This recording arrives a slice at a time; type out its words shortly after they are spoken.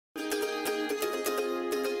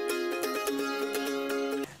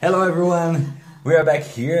Hello everyone, we are back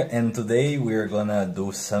here and today we're gonna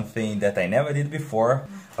do something that I never did before.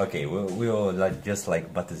 Okay, we'll just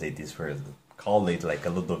like baptize this first, call it like a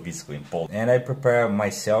Ludovico in Poland. And I prepare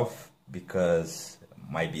myself because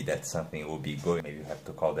might be that something will be going. Maybe you have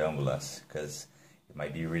to call the ambulance because it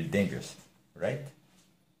might be really dangerous, right?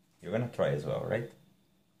 You're gonna try as well, right?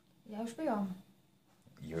 Ja, już byłam.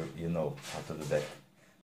 You know how to do that.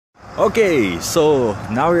 Okay, so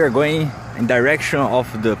now we are going in direction of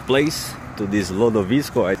the place to this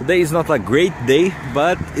Ludovico. Today is not a great day,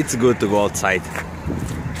 but it's good to go outside,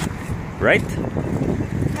 right?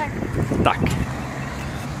 Tak.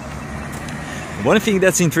 One thing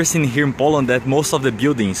that's interesting here in Poland that most of the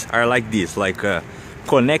buildings are like this, like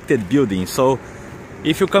connected buildings. So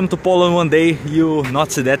if you come to Poland one day, you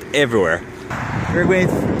not see that everywhere. We're going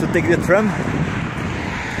to take the tram.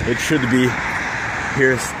 It should be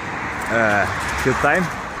here few time.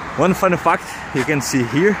 One fun fact you can see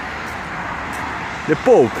here: the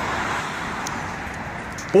Pope.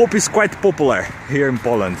 Pope is quite popular here in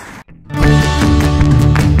Poland.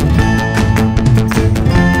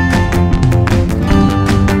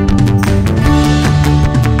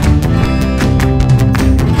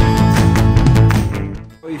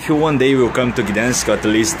 If you one day will come to Gdańsk, at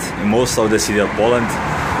least in most of the city of Poland,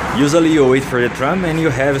 usually you wait for the tram and you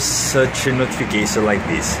have such a notification like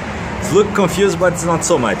this. It looks confused, but it's not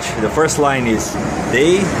so much. The first line is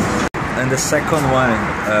day, and the second one,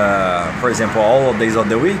 for example, all days of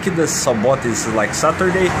the week. The sobot is like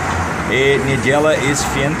Saturday. Niedziela is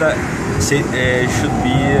Fienta. Should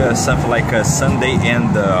be something like a Sunday and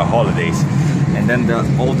holidays. And then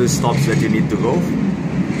all the stops that you need to go.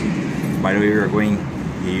 By the way, we are going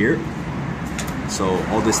here. So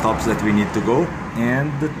all the stops that we need to go,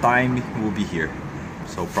 and the time will be here.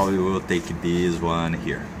 So probably we'll take this one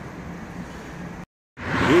here.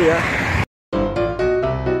 Yeah.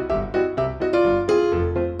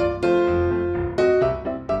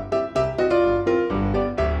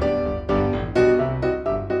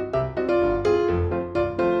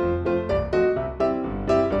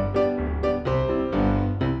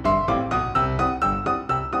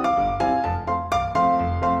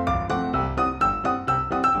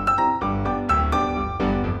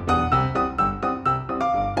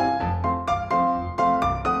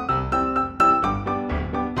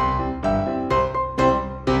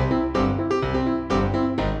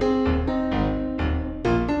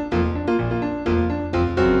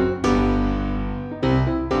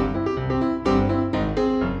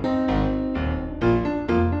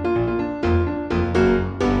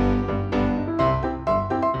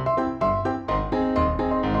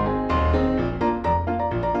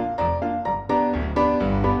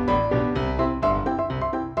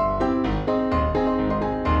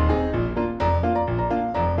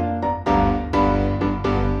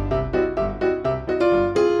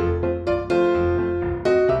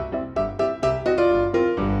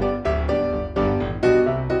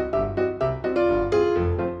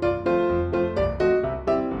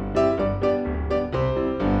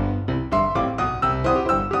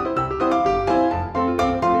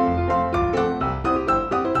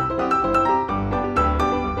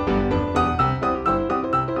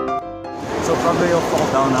 So probably I'll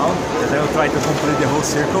fall down now, because I will try to complete the whole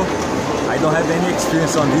circle. I don't have any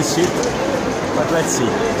experience on this shit, but let's see.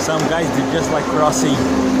 Some guys did just like crossing,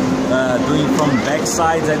 doing from back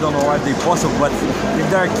sides. I don't know why they possible, but if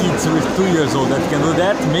there are kids with 2 years old that can do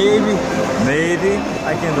that, maybe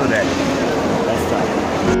I can do that. Let's try.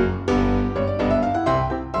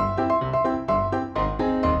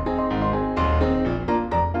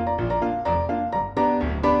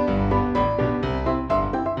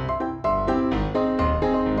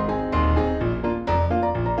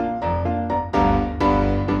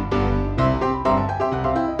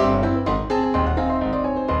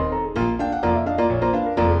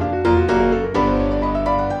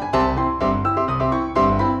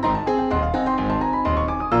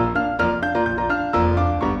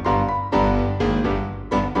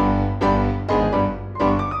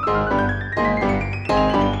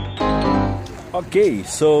 Okay,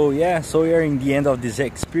 so yeah, so we are in the end of this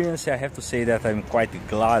experience. I have to say that I'm quite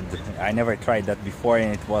glad. I never tried that before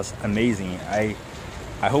and it was amazing. I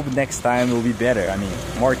hope next time will be better. I mean,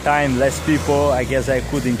 more time, less people. I guess I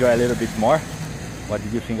could enjoy a little bit more. What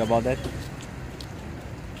did you think about that?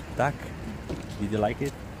 Tak? Did you like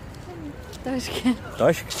it?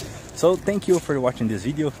 Toshk. So thank you for watching this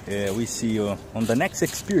video. We see you on the next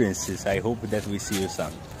experiences. I hope that we see you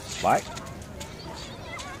soon. Bye.